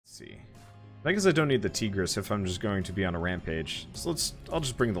see. I guess I don't need the Tigris if I'm just going to be on a rampage. So I'll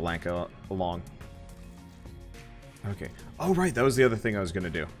just bring the Lanka along. Okay. Oh, right, that was the other thing I was going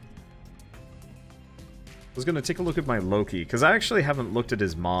to do. I was going to take a look at my Loki, because I actually haven't looked at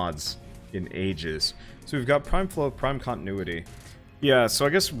his mods in ages. So we've got Prime Flow, Prime Continuity. Yeah, so I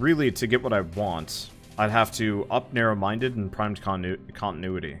guess really to get what I want, I'd have to up Narrow-Minded and Primed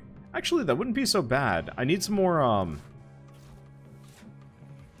Continuity. Actually, that wouldn't be so bad. I need some more,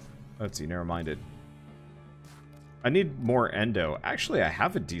 let's see, Narrow-Minded. I need more Endo. Actually, I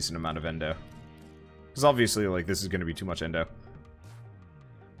have a decent amount of Endo. Because obviously, like, this is going to be too much Endo.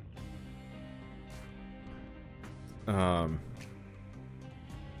 I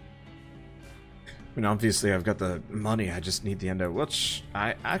mean, obviously, I've got the money. I just need the Endo. Which,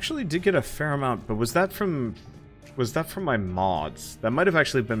 I actually did get a fair amount, but was that from my mods? That might have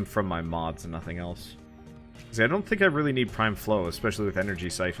actually been from my mods and nothing else. See, I don't think I really need Prime Flow, especially with Energy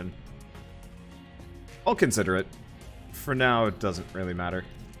Siphon. I'll consider it. For now, it doesn't really matter.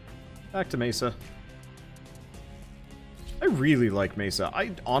 Back to Mesa. I really like Mesa.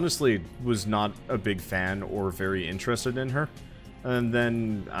 I honestly was not a big fan or very interested in her. And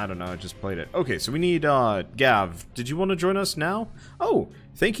then, I don't know, I just played it. Okay, so we need, Gav. Did you want to join us now? Oh,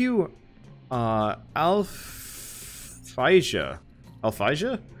 thank you, Alphasia,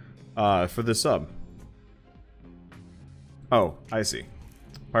 for the sub. Oh, I see.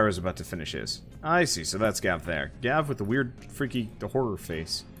 Pyro's about to finish his. I see, so that's Gav there. Gav with the weird, freaky, horror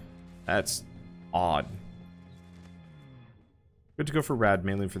face. That's odd. Good to go for Rad,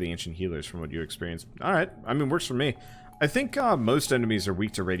 mainly for the ancient healers from what you experienced. Alright, I mean, works for me. I think most enemies are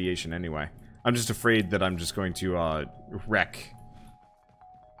weak to radiation anyway. I'm just afraid that I'm just going to wreck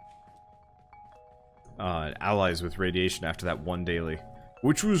allies with radiation after that one daily.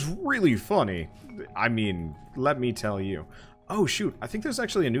 Which was really funny. I mean, let me tell you. Oh shoot, I think there's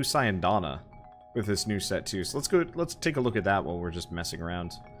actually a new Syandana with this new set too. So let's take a look at that while we're just messing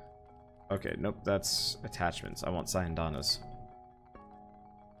around. Okay, nope, that's attachments. I want Syandanas.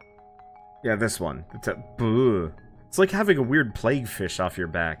 Yeah, this one. It's like having a weird plague fish off your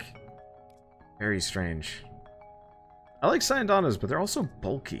back. Very strange. I like Syandanas, but they're also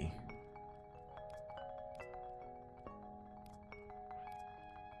bulky.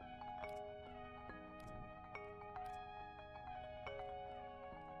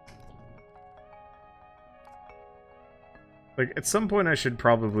 Like, at some point I should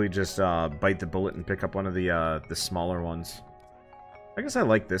probably just bite the bullet and pick up one of the smaller ones. I guess I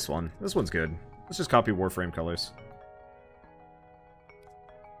like this one. This one's good. Let's just copy Warframe colors.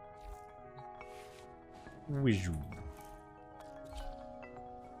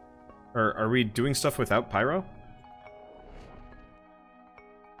 Are we doing stuff without Pyro?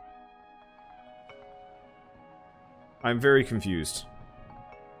 I'm very confused.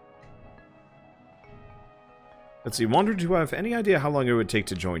 Let's see, Wander, do I have any idea how long it would take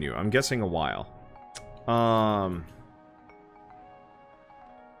to join you? I'm guessing a while.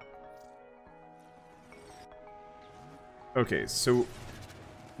 Okay, so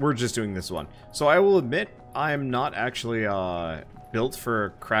we're just doing this one. So I will admit, I am not actually built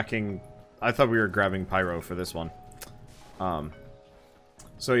for cracking. I thought we were grabbing Pyro for this one.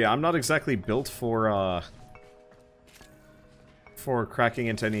 So yeah, I'm not exactly built for cracking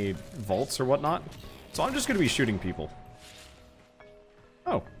into any vaults or whatnot. So I'm just going to be shooting people.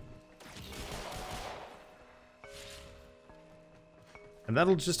 Oh. And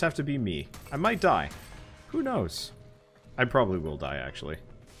that'll just have to be me. I might die. Who knows? I probably will die, actually.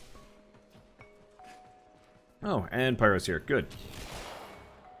 Oh, and Pyro's here. Good.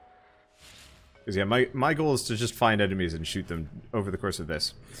 Because, yeah, my goal is to just find enemies and shoot them over the course of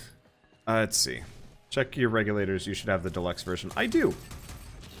this. Let's see. Check your regulators. You should have the deluxe version. I do!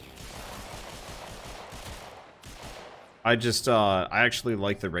 I actually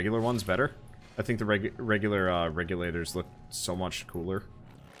like the regular ones better. I think the regular regulators look so much cooler.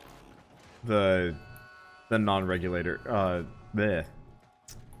 The non-regulator, bleh.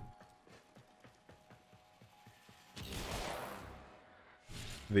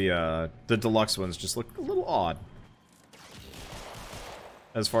 The deluxe ones just look a little odd.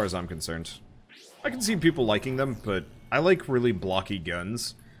 As far as I'm concerned. I can see people liking them, but I like really blocky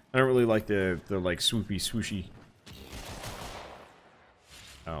guns. I don't really like the like, swoopy, swooshy.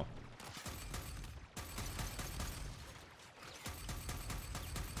 Oh.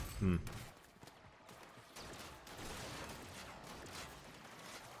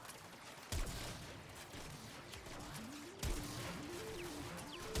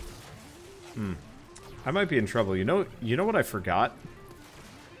 I might be in trouble. You know what I forgot?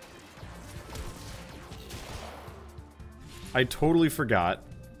 I totally forgot.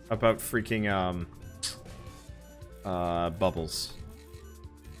 about freaking, bubbles.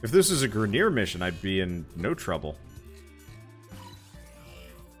 If this was a Grineer mission, I'd be in no trouble.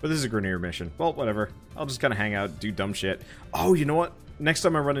 But this is a Grineer mission. Well, whatever. I'll just kind of hang out, do dumb shit. Oh, you know what? Next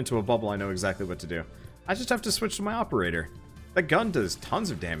time I run into a bubble, I know exactly what to do. I just have to switch to my operator. That gun does tons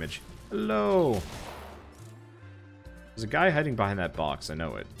of damage. Hello. There's a guy hiding behind that box. I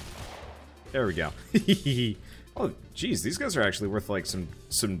know it. There we go. Oh, geez. These guys are actually worth, like, some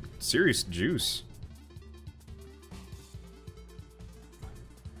serious juice.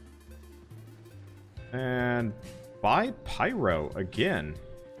 And buy Pyro again.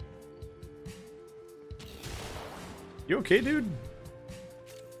 You okay, dude?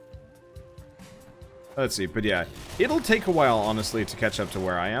 Let's see, but yeah, it'll take a while, honestly, to catch up to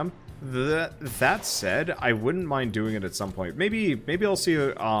where I am. That said, I wouldn't mind doing it at some point. Maybe I'll see,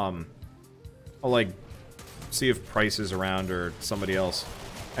 I'll, like, see if Price is around or somebody else.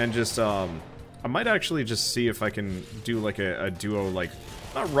 And just, I might actually just see if I can do, like, a duo, like,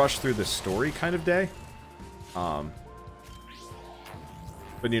 not rush through the story kind of day. But,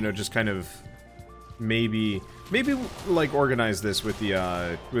 you know, just kind of maybe like organize this with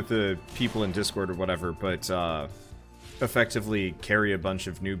the people in Discord or whatever, but effectively carry a bunch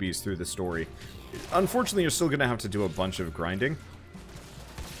of newbies through the story. Unfortunately, you're still gonna have to do a bunch of grinding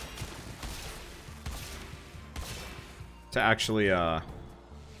to actually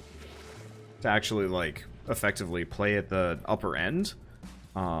like effectively play at the upper end.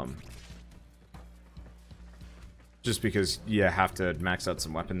 Just because you have to max out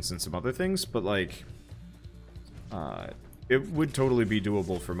some weapons and some other things, but like, it would totally be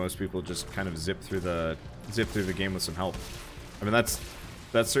doable for most people. Just kind of zip through the game with some help. I mean, that's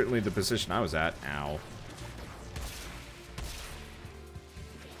certainly the position I was at. Ow!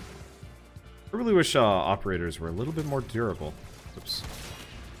 I really wish operators were a little bit more durable. Oops.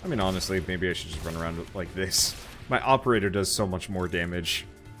 I mean, honestly, maybe I should just run around like this. My operator does so much more damage.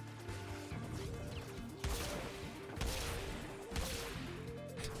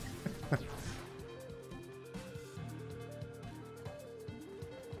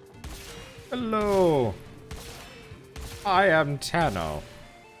 Hello! I am Tenno.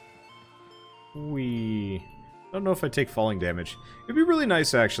 I don't know if I take falling damage. It'd be really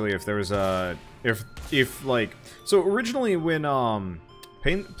nice, actually, if there was a... If like... So, originally when,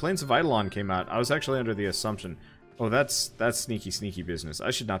 Plains of Eidolon came out, I was actually under the assumption... Oh, that's sneaky business.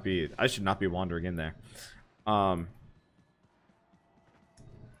 I should not be wandering in there. But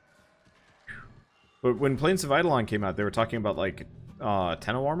when Plains of Eidolon came out, they were talking about, like,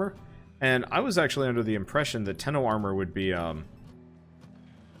 Tenno armor. And I was actually under the impression that Tenno armor would be, Tenno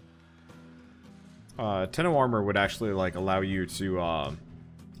armor would actually, like, allow you to,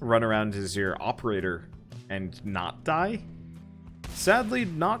 run around as your operator and not die. Sadly,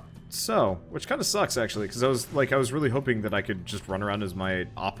 not so. Which kind of sucks, actually, because I was really hoping that I could just run around as my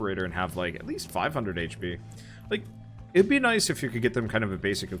operator and have, like, at least 500 HP. Like, it'd be nice if you could get them kind of a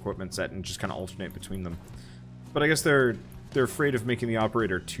basic equipment set and just kind of alternate between them. But I guess they're afraid of making the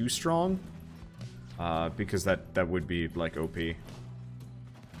operator too strong, because that would be, like, OP.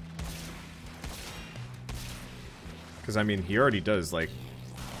 Because, I mean, he already does, like,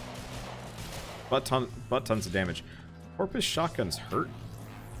 butt tons of damage. Corpus shotguns hurt.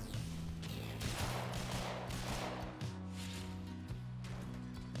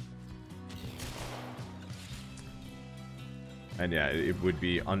 And yeah, it would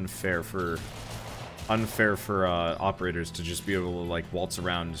be unfair for operators to just be able to, like, waltz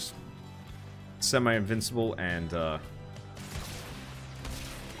around semi-invincible and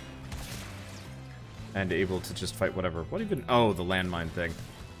able to just fight whatever. What even? Oh, the landmine thing.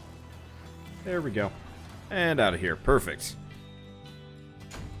 There we go. And out of here. Perfect.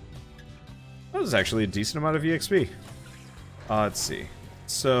 That was actually a decent amount of EXP. Let's see.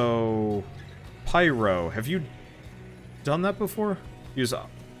 So, Pyro. Have you done that before? Use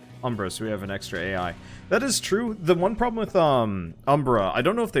Umbra, so we have an extra AI. That is true. The one problem with Umbra, I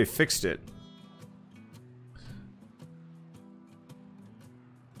don't know if they fixed it.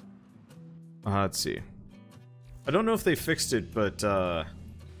 Let's see. I don't know if they fixed it, but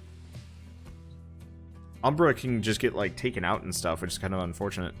Umbra can just get, like, taken out and stuff, which is kind of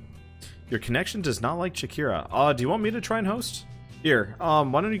unfortunate. Your connection does not like Shakira. Do you want me to try and host? Here, why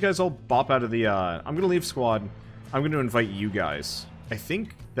don't you guys all bop out of the, I'm gonna leave squad. I'm gonna invite you guys. I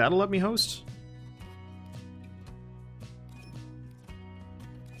think that'll let me host.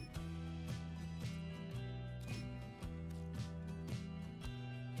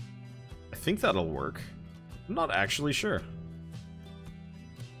 I think that'll work. I'm not actually sure.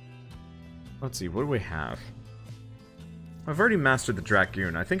 Let's see, what do we have? I've already mastered the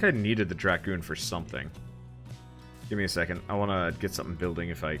Dragoon. I think I needed the Dragoon for something. Give me a second. I want to get something building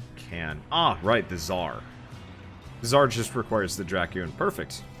if I can. Ah, right, the Tsar. The Tsar just requires the Dragoon.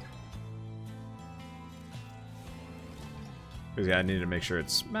 Perfect. Because yeah, I need to make sure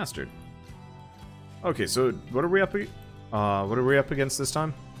it's mastered. Okay, so what are we up against this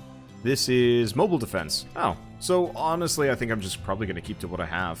time? This is mobile defense. Oh, so honestly, I think I'm just probably going to keep to what I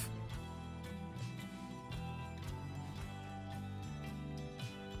have.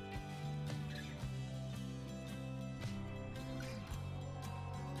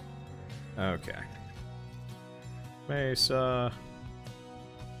 Okay. Mesa.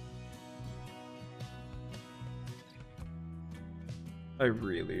 I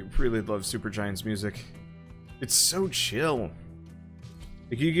really, really love Supergiant's music. It's so chill.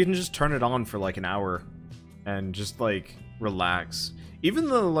 Like, you can just turn it on for like an hour and just like relax. Even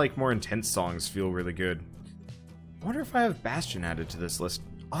the like more intense songs feel really good. I wonder if I have Bastion added to this list.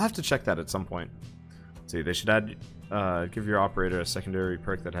 I'll have to check that at some point. Let's see, they should add give your operator a secondary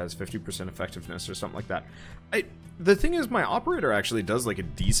perk that has 50% effectiveness or something like that. The thing is, my operator actually does like a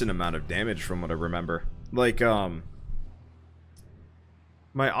decent amount of damage from what I remember. Like,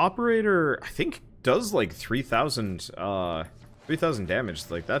 my operator, I think, does like 3,000 damage.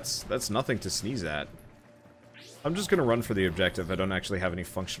 Like, that's nothing to sneeze at. I'm just gonna run for the objective. I don't actually have any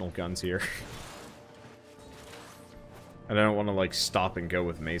functional guns here. And I don't want to, like, stop and go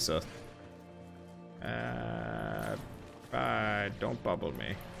with Mesa. Don't bubble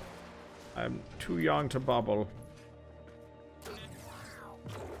me. I'm too young to bubble.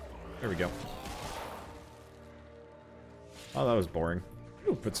 There we go. Oh, that was boring.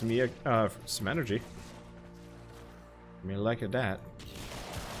 Ooh, put some energy. I mean, like that.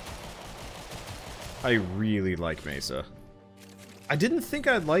 I really like Mesa. I didn't think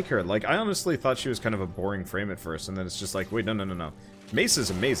I'd like her. Like, I honestly thought she was kind of a boring frame at first, and then it's just like, wait, no. Mesa's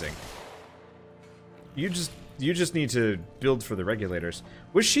amazing. You just need to build for the regulators.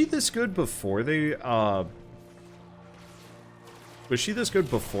 Was she this good before they,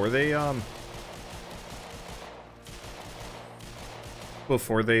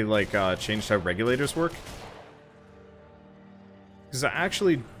 like, changed how regulators work? Because I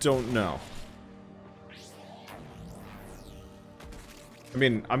actually don't know. I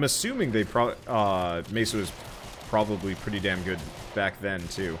mean, I'm assuming they Mesa was probably pretty damn good back then,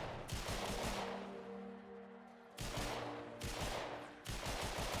 too.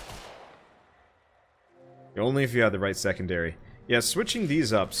 Only if you had the right secondary. Yeah, switching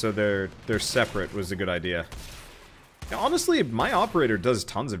these up so they're separate was a good idea. Now, honestly, my operator does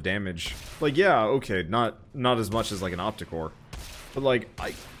tons of damage. Like, yeah, okay, not as much as like an Opticore. But like,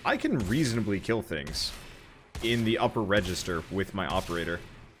 I can reasonably kill things in the upper register with my operator.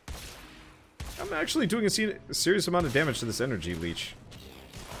 I'm actually doing a serious amount of damage to this energy leech.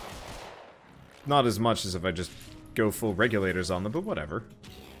 Not as much as if I just go full regulators on them, but whatever.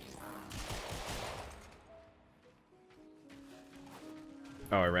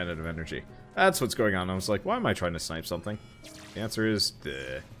 Oh, I ran out of energy. That's what's going on. I was like, why am I trying to snipe something? The answer is,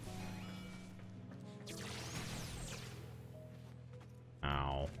 duh.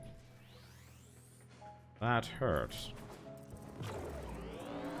 Ow. That hurts.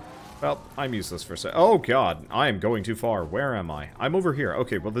 Well, I'm useless for a sec. Oh god, I am going too far. Where am I? I'm over here.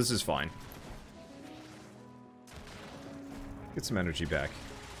 Okay, well this is fine. Get some energy back.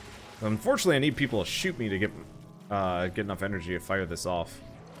 Unfortunately, I need people to shoot me to get enough energy to fire this off.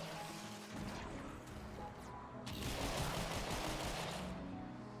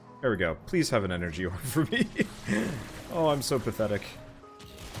 There we go. Please have an energy orb for me. Oh, I'm so pathetic.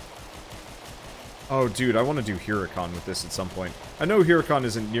 Oh, dude, I want to do Huracan with this at some point. I know Huracan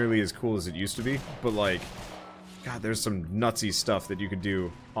isn't nearly as cool as it used to be, but, like, God, there's some nutsy stuff that you could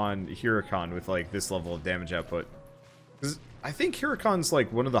do on Huracan with, like, this level of damage output. 'Cause I think Huracan's,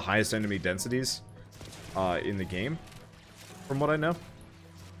 like, one of the highest enemy densities in the game, from what I know.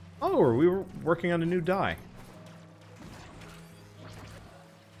 Oh, are we working on a new die?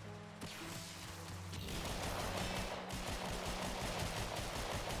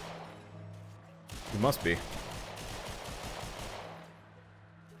 You must be.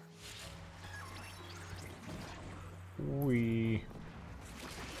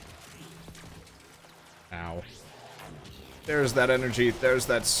 Ow. There's that energy. There's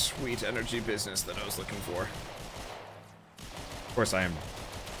that sweet energy business that I was looking for. Of course, I am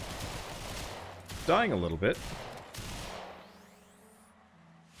dying a little bit.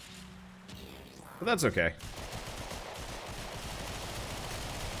 But that's okay.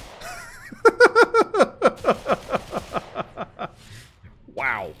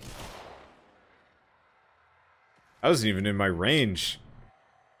 Wow. That wasn't even in my range.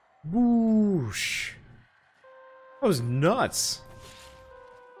 Whoosh. That was nuts.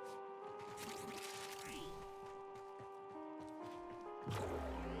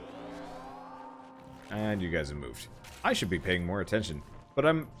 And you guys have moved. I should be paying more attention, but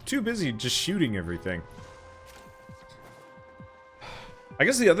I'm too busy just shooting everything. I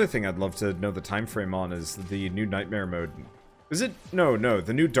guess the other thing I'd love to know the time frame on is the new Nightmare mode. Is it? No,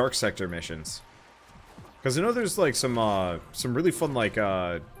 the new Dark Sector missions. Because I know there's like some really fun like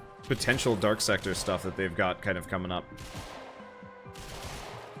potential Dark Sector stuff that they've got kind of coming up.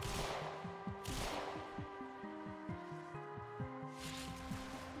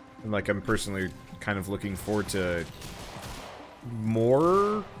 And like I'm personally kind of looking forward to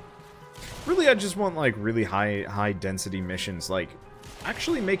more. Really, I just want like really high density missions. Like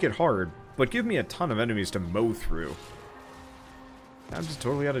actually make it hard, but give me a ton of enemies to mow through. I'm just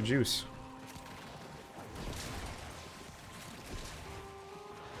totally out of juice.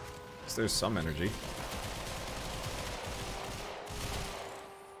 So there's some energy.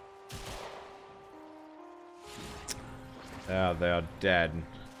 Ah, they are dead.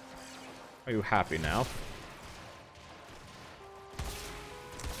 Are you happy now?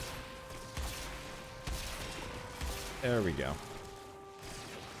 There we go.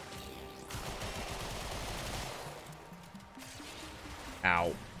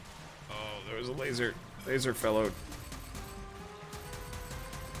 Ow. Oh, there was a laser fellow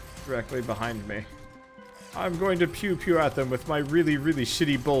directly behind me. I'm going to pew at them with my really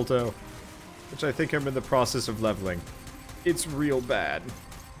shitty bolto, which I think I'm in the process of leveling. It's real bad.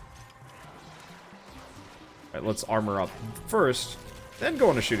 Alright, let's armor up first, then go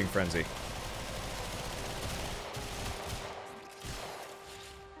on a shooting frenzy.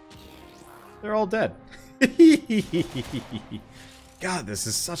 They're all dead. God, this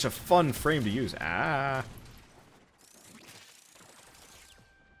is such a fun frame to use. Ah.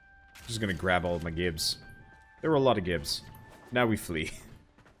 Just gonna grab all of my gibs. There were a lot of gibs. Now we flee.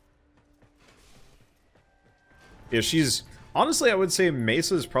 Yeah, she's... Honestly, I would say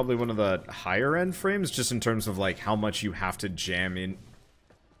Mesa is probably one of the higher end frames, just in terms of, like, how much you have to jam in,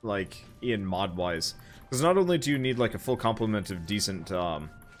 like, in mod-wise. Because not only do you need, like, a full complement of decent,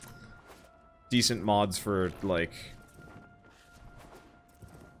 decent mods for, like...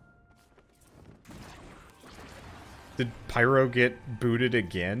 Did Pyro get booted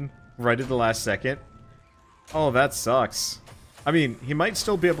again? Right at the last second? Oh, that sucks. I mean, he might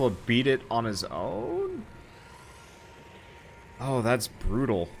still be able to beat it on his own? Oh, that's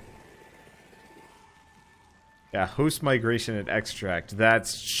brutal. Yeah, host migration and extract.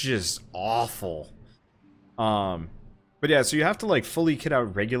 That's just awful. But yeah, so you have to, like, fully kit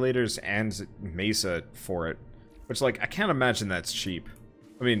out regulators and Mesa for it. Which, like, I can't imagine that's cheap.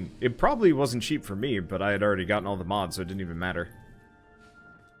 I mean, it probably wasn't cheap for me, but I had already gotten all the mods, so it didn't even matter.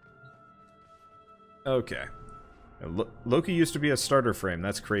 Okay. Loki used to be a starter frame.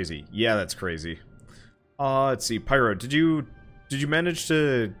 That's crazy. Yeah, that's crazy. Let's see. Pyro, did you manage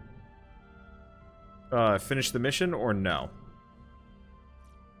to finish the mission, or no?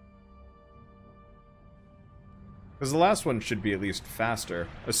 Because the last one should be at least faster,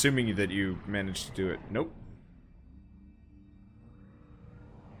 assuming that you managed to do it. Nope.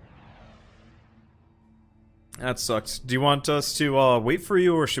 That sucks. Do you want us to wait for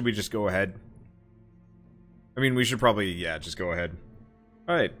you, or should we just go ahead? I mean, we should probably, yeah, just go ahead.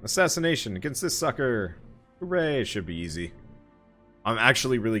 Alright, assassination against this sucker. Hooray, it should be easy. I'm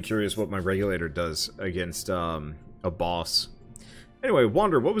actually really curious what my regulator does against a boss. Anyway,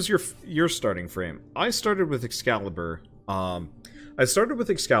 Wander, what was your starting frame? I started with Excalibur. I started with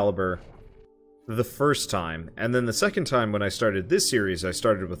Excalibur the first time, and then the second time when I started this series, I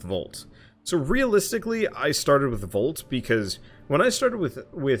started with Volt. So realistically, I started with Volt because when I started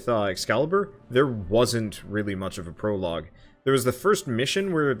with Excalibur, there wasn't really much of a prologue. There was the first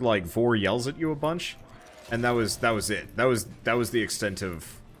mission where like Vor yells at you a bunch, and that was it. That was the extent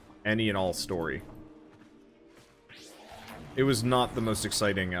of any and all story. It was not the most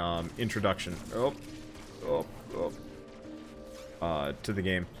exciting introduction to the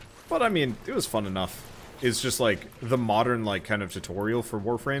game, but I mean it was fun enough. It's just like the modern like kind of tutorial for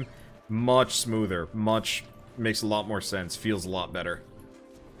Warframe. Much smoother, makes a lot more sense, feels a lot better.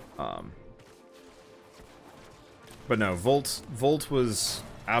 But no, Volt was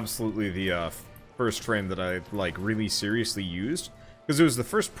absolutely the first frame that I like really seriously used, because it was the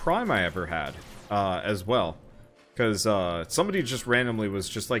first Prime I ever had as well. Because somebody just randomly was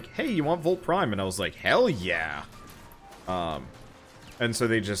just like, "Hey, you want Volt Prime?" And I was like, "Hell yeah!" And so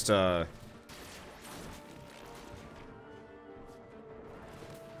they just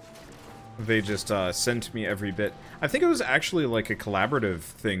They just sent me every bit. I think it was actually like a collaborative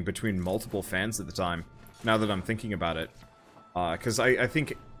thing between multiple fans at the time, now that I'm thinking about it. Because I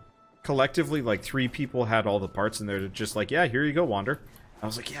think collectively, like, 3 people had all the parts, and they're just like, yeah, here you go, Wander. I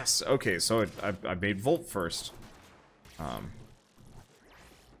was like, yes, okay, so I made Volt first.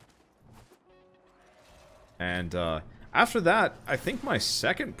 And after that, I think my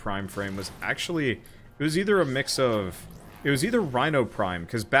second Prime frame was actually, it was either a mix of, it was either Rhino Prime,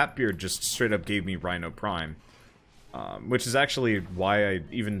 because Batbeard just straight up gave me Rhino Prime. Which is actually why I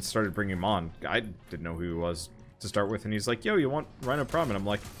even started bringing him on. I didn't know who he was to start with, and he's like, yo, you want Rhino Prime? And I'm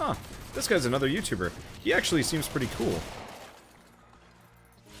like, huh, this guy's another YouTuber. He actually seems pretty cool.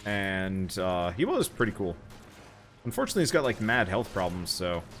 And he was pretty cool. Unfortunately, he's got like mad health problems,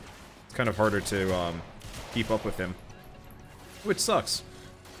 so it's kind of harder to keep up with him. Which sucks.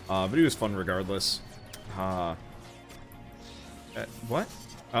 But he was fun regardless. What?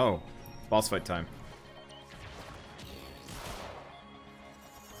 Oh, boss fight time.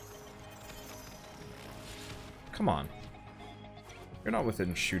 Come on. You're not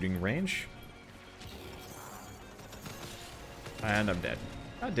within shooting range. And I'm dead.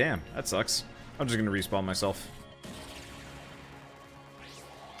 God damn, that sucks. I'm just gonna respawn myself.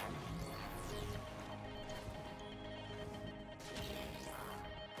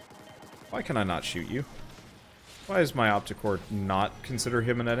 Why can I not shoot you? Why does my Opticore not consider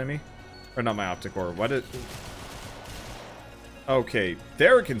him an enemy? Or not my Opticore, why did... Okay,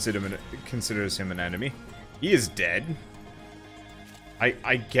 there considers him an enemy. He is dead.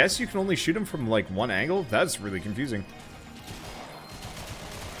 I guess you can only shoot him from, like, one angle? That's really confusing.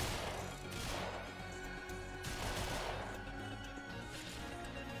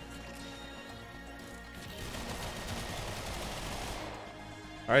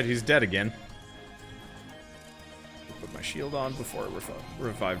 Alright, he's dead again. Put my shield on before I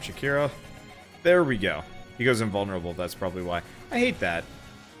revive Shakira. There we go. He goes invulnerable, that's probably why. I hate that.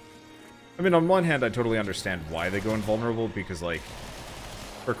 I mean, on one hand, I totally understand why they go invulnerable, because, like,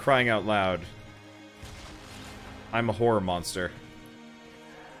 for crying out loud, I'm a horror monster.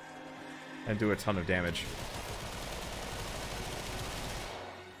 And do a ton of damage.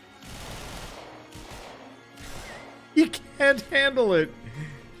 He can't handle it!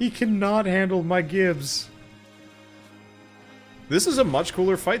 He cannot handle my Gibbs. This is a much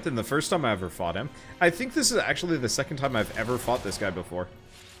cooler fight than the first time I ever fought him. I think this is actually the second time I've ever fought this guy before.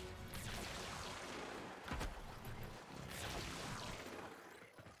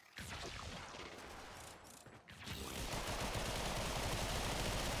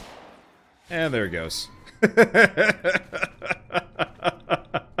 And there he goes.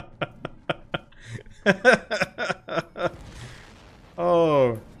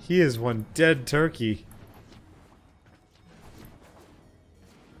 Oh, he is one dead turkey.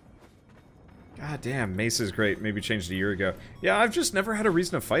 God damn, Mace is great. Maybe changed a year ago. Yeah, I've just never had a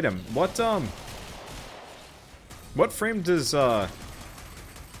reason to fight him. What frame does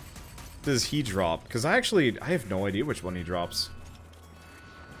he drop? Because I have no idea which one he drops.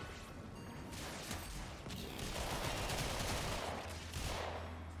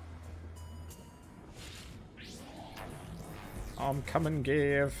 Come and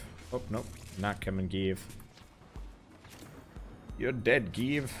give. Oh, nope. Not come and give. You're dead,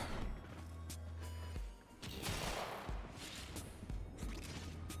 give.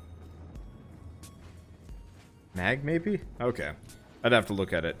 Mag, maybe? Okay. I'd have to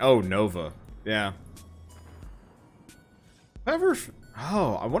look at it. Oh, Nova. Yeah. However,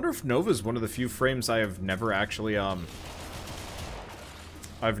 oh, I wonder if Nova's one of the few frames I have never actually, I've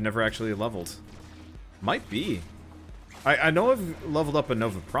never actually leveled. Might be. I know I've leveled up a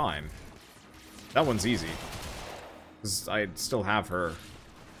Nova Prime. That one's easy. Because I still have her.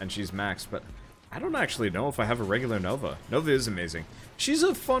 And she's maxed, but I don't actually know if I have a regular Nova. Nova is amazing. She's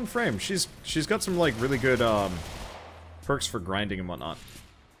a fun frame. She's got some, like, really good, perks for grinding and whatnot.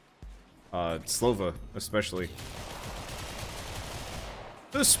 Slova, especially.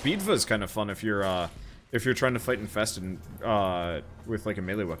 The Speedva is kind of fun if you're trying to fight Infest and, with, like, a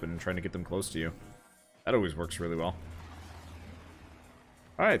melee weapon and trying to get them close to you. That always works really well.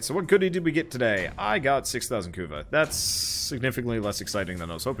 Alright, so what goodie did we get today? I got 6,000 Kuva. That's significantly less exciting than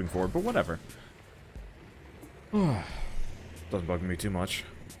I was hoping for, but whatever. Doesn't bug me too much.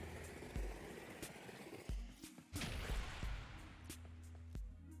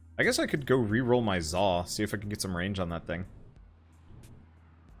 I guess I could go re-roll my Zaw, see if I can get some range on that thing. I'm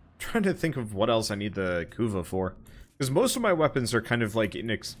trying to think of what else I need the Kuva for. Because most of my weapons are kind of like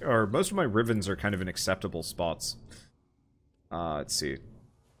most of my Rivens are kind of in acceptable spots. Let's see.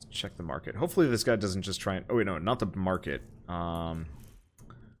 Let's check the market. Hopefully this guy doesn't just try and... Oh wait, no, not the market.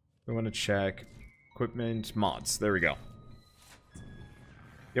 We want to check equipment, mods. There we go.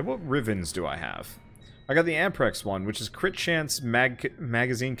 Yeah, what Rivens do I have? I got the Amprex one, which is crit chance,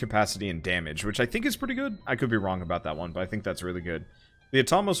 magazine capacity, and damage, which I think is pretty good. I could be wrong about that one, but I think that's really good. The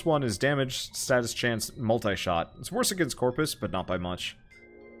Atomos one is damage, status chance, multi-shot. It's worse against Corpus, but not by much.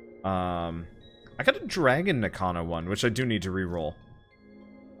 I got a Dragon Nakana one, which I do need to reroll.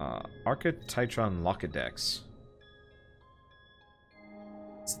 Archititron Locadex.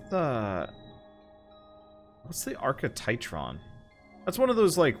 What's the Archititron? That's one of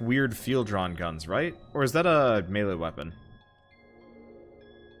those, like, weird field-drawn guns, right? Or is that a melee weapon?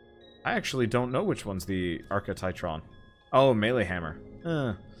 I actually don't know which one's the Archititron. Oh, melee hammer.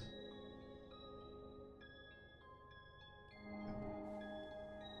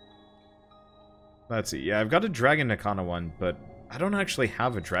 Let's see. Yeah, I've got a Dragon Nakana one, but I don't actually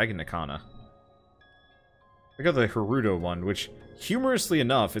have a Dragon Nakana. I got the Haruto one, which, humorously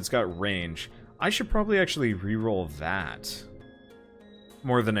enough, it's got range. I should probably actually reroll that.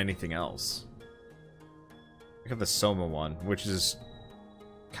 More than anything else. I got the Soma one, which is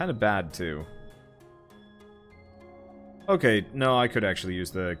kind of bad, too. Okay, no, I could actually use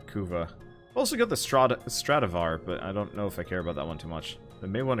the Kuva. I've also got the Stradivar, but I don't know if I care about that one too much. I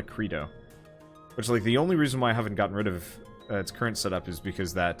may want a Credo. Which, like, the only reason why I haven't gotten rid of its current setup is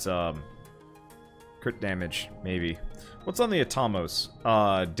because that, crit damage, maybe. What's on the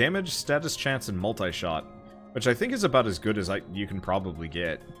Atomos? Damage, status chance, and multi-shot. Which I think is about as good as you can probably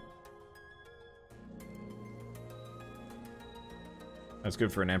get. That's good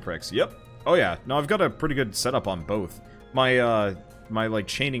for an Amprex. Yep. Oh yeah. No, I've got a pretty good setup on both. My, like,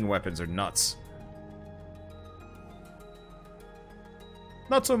 chaining weapons are nuts.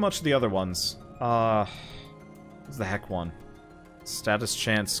 Not so much the other ones. What's the heck one? Status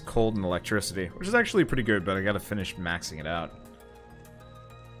chance, cold, and electricity. Which is actually pretty good, but I gotta finish maxing it out.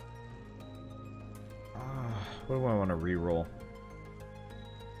 What do I want to reroll?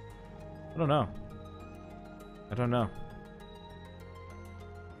 I don't know. I don't know.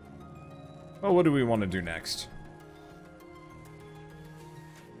 Oh, what do we want to do next?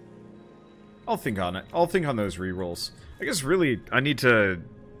 I'll think on it. I'll think on those rerolls. I guess really, I need to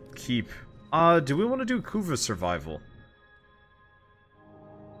keep... do we want to do Kuva survival?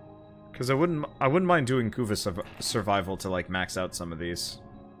 Because I wouldn't mind doing Kuva survival to, like, max out some of these.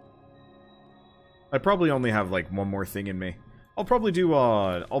 I probably only have, like, one more thing in me. I'll probably do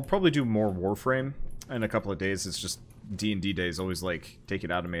more Warframe in a couple of days. It's just D&D days always, like, take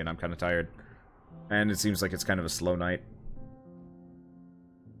it out of me, and I'm kind of tired. And it seems like it's kind of a slow night.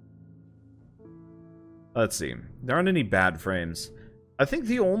 Let's see. There aren't any bad frames. I think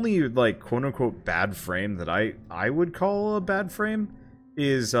the only, like, quote-unquote bad frame that I would call a bad frame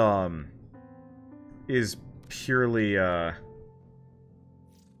is purely,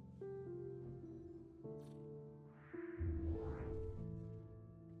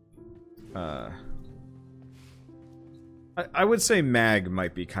 I would say Mag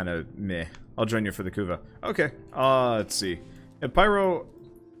might be kind of meh. I'll join you for the Kuva. Okay, let's see. And Pyro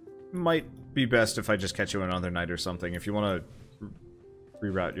might be best if I just catch you another night or something, if you want to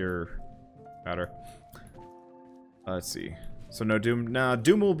reroute your router. Let's see. So no Doom? Nah,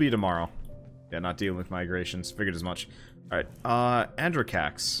 Doom will be tomorrow. Yeah, not dealing with migrations. Figured as much. Alright,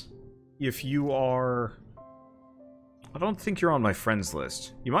 Andracax. If you are... I don't think you're on my friends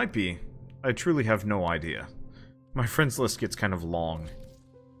list. You might be. I truly have no idea. My friends list gets kind of long.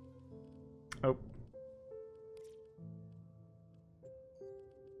 Oh.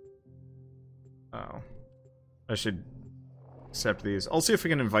 Oh. I should accept these. I'll see if I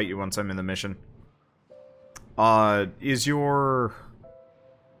can invite you once I'm in the mission. Is your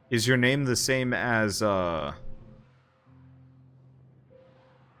name the same as, let's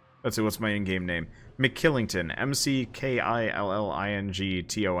see, what's my in-game name? McKillington.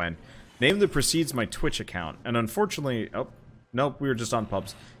 McKillington. Name that precedes my Twitch account. And unfortunately... Oh, nope, we were just on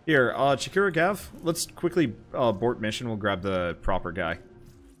pubs. Here, Chikura Gav, let's quickly abort mission. We'll grab the proper guy.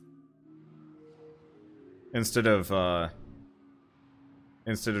 Instead of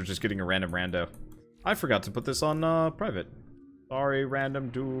just getting a random rando. I forgot to put this on private. Sorry, random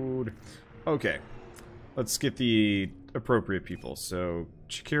dude. Okay. Let's get the appropriate people. So,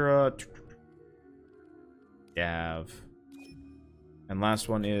 Chikura... Gav. And last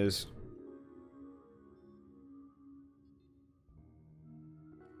one is...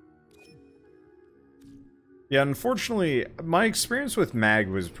 Yeah, unfortunately, my experience with Mag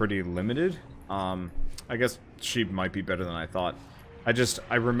was pretty limited. I guess she might be better than I thought.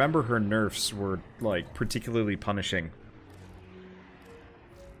 I remember her nerfs were, like, particularly punishing.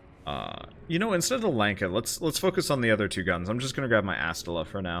 You know, instead of the Lanka, let's focus on the other two guns. I'm just gonna grab my Astela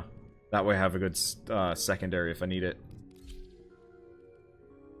for now. That way I have a good secondary if I need it.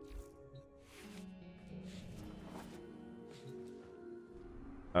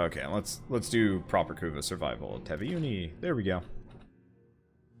 Okay, let's do proper Kuva survival. Teviuni. There we go.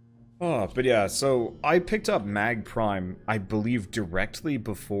 Oh, but yeah, so I picked up Mag Prime, I believe, directly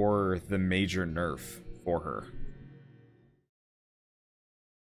before the major nerf for her.